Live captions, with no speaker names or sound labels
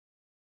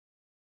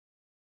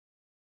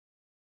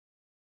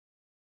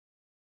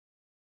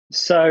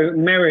So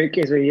Merrick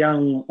is a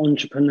young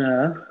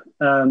entrepreneur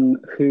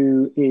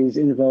who is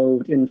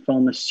involved in the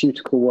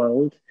pharmaceutical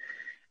world.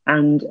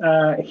 And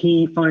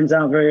he finds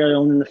out very early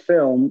on in the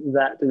film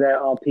that there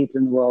are people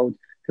in the world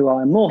who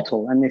are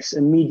immortal. And this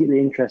immediately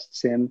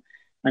interests him.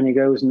 And he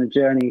goes on a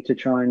journey to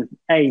try and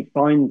A,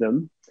 find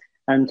them,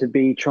 and to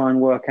B, try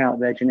and work out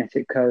their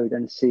genetic code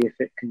and see if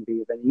it can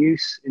be of any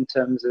use in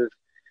terms of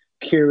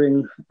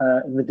curing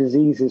the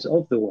diseases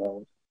of the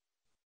world.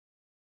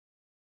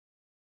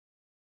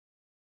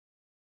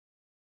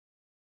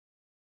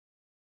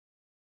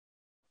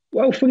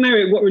 Well, for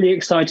Merrick, what really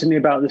excited me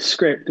about the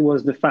script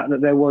was the fact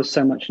that there was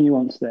so much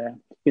nuance there.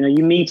 You know,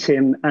 you meet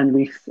him, and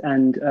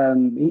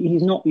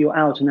he's not your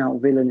out and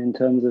out villain in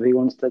terms of he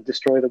wants to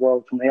destroy the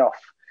world from the off.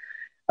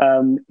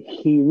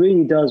 He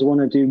really does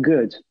want to do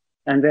good,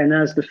 and then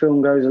as the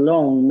film goes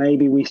along,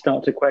 maybe we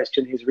start to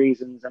question his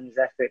reasons and his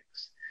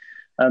ethics.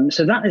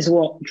 So that is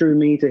what drew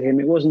me to him.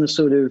 It wasn't a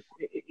sort of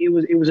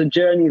it was a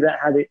journey that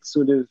had its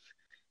sort of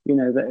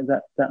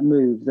that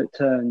move that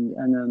turned,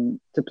 and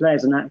to play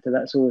as an actor,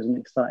 that's always an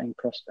exciting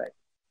prospect.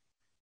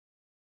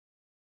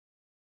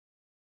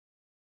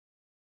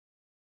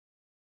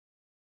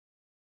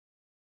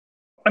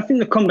 I think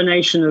the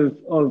combination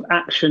of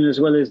action as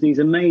well as these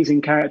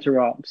amazing character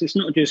arcs. It's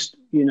not just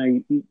your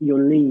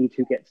lead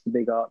who gets the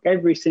big arc.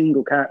 Every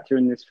single character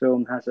in this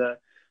film has a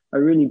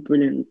really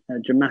brilliant,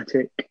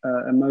 dramatic,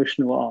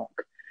 emotional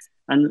arc.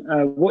 And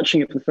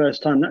watching it for the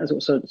first time, that is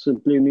what sort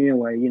of blew me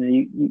away.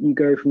 You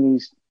go from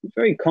these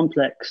very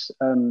complex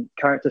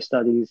character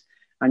studies,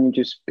 and you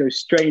just go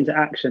straight into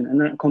action,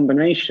 and that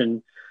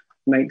combination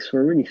makes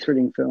for a really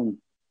thrilling film.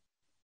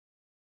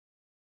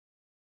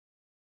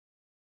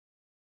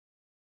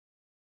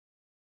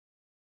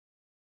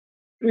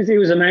 It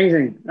was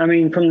amazing. I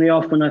mean, from the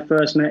off, when I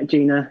first met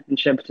Gina in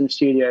Shepperton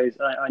Studios,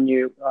 I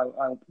knew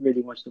I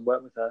really wanted to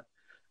work with her.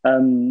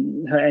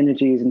 Her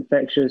energy is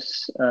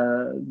infectious.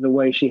 The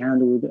way she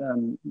handled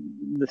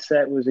the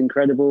set was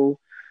incredible.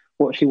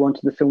 What she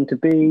wanted the film to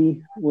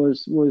be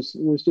was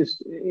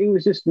just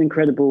an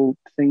incredible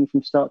thing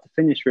from start to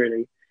finish,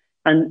 really.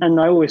 And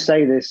I always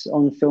say this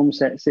on film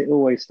sets: it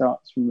always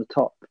starts from the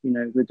top.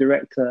 The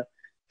director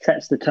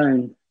sets the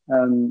tone,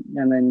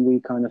 and then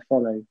we kind of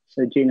follow.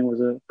 So Gina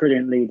was a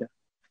brilliant leader.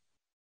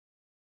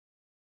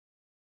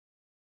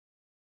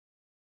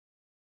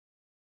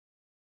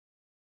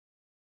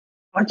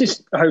 I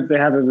just hope they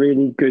have a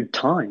really good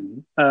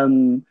time.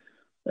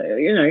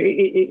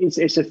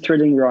 It's a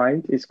thrilling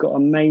ride. It's got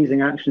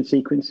amazing action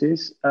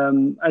sequences,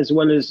 as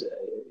well as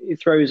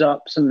it throws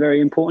up some very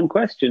important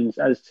questions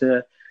as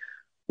to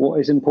what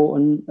is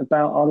important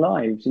about our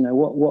lives.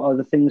 What are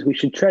the things we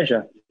should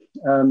treasure?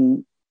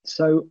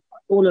 So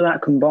all of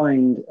that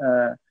combined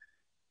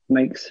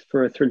makes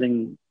for a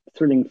thrilling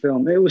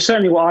film. It was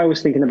certainly what I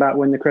was thinking about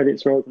when the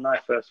credits rolled when I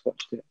first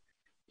watched it.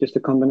 Just a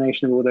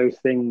combination of all those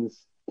things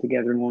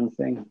together in one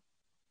thing.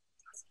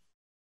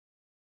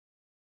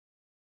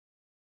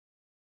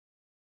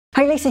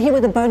 Hey Lisa, here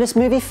with a bonus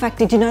movie fact.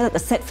 Did you know that the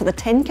set for the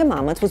Ten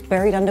Commandments was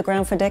buried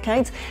underground for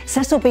decades?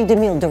 Cecil B.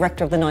 DeMille,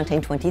 director of the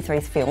 1923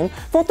 film,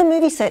 thought the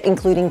movie set,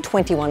 including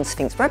 21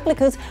 Sphinx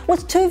replicas,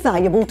 was too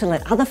valuable to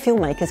let other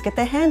filmmakers get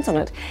their hands on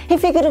it. He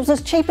figured it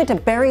was cheaper to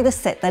bury the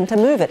set than to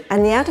move it,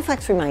 and the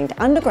artefacts remained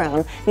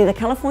underground near the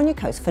California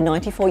coast for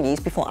 94 years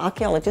before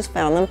archaeologists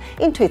found them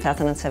in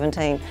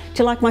 2017. Do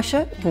you like my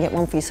shirt? You can get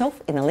one for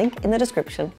yourself in a link in the description.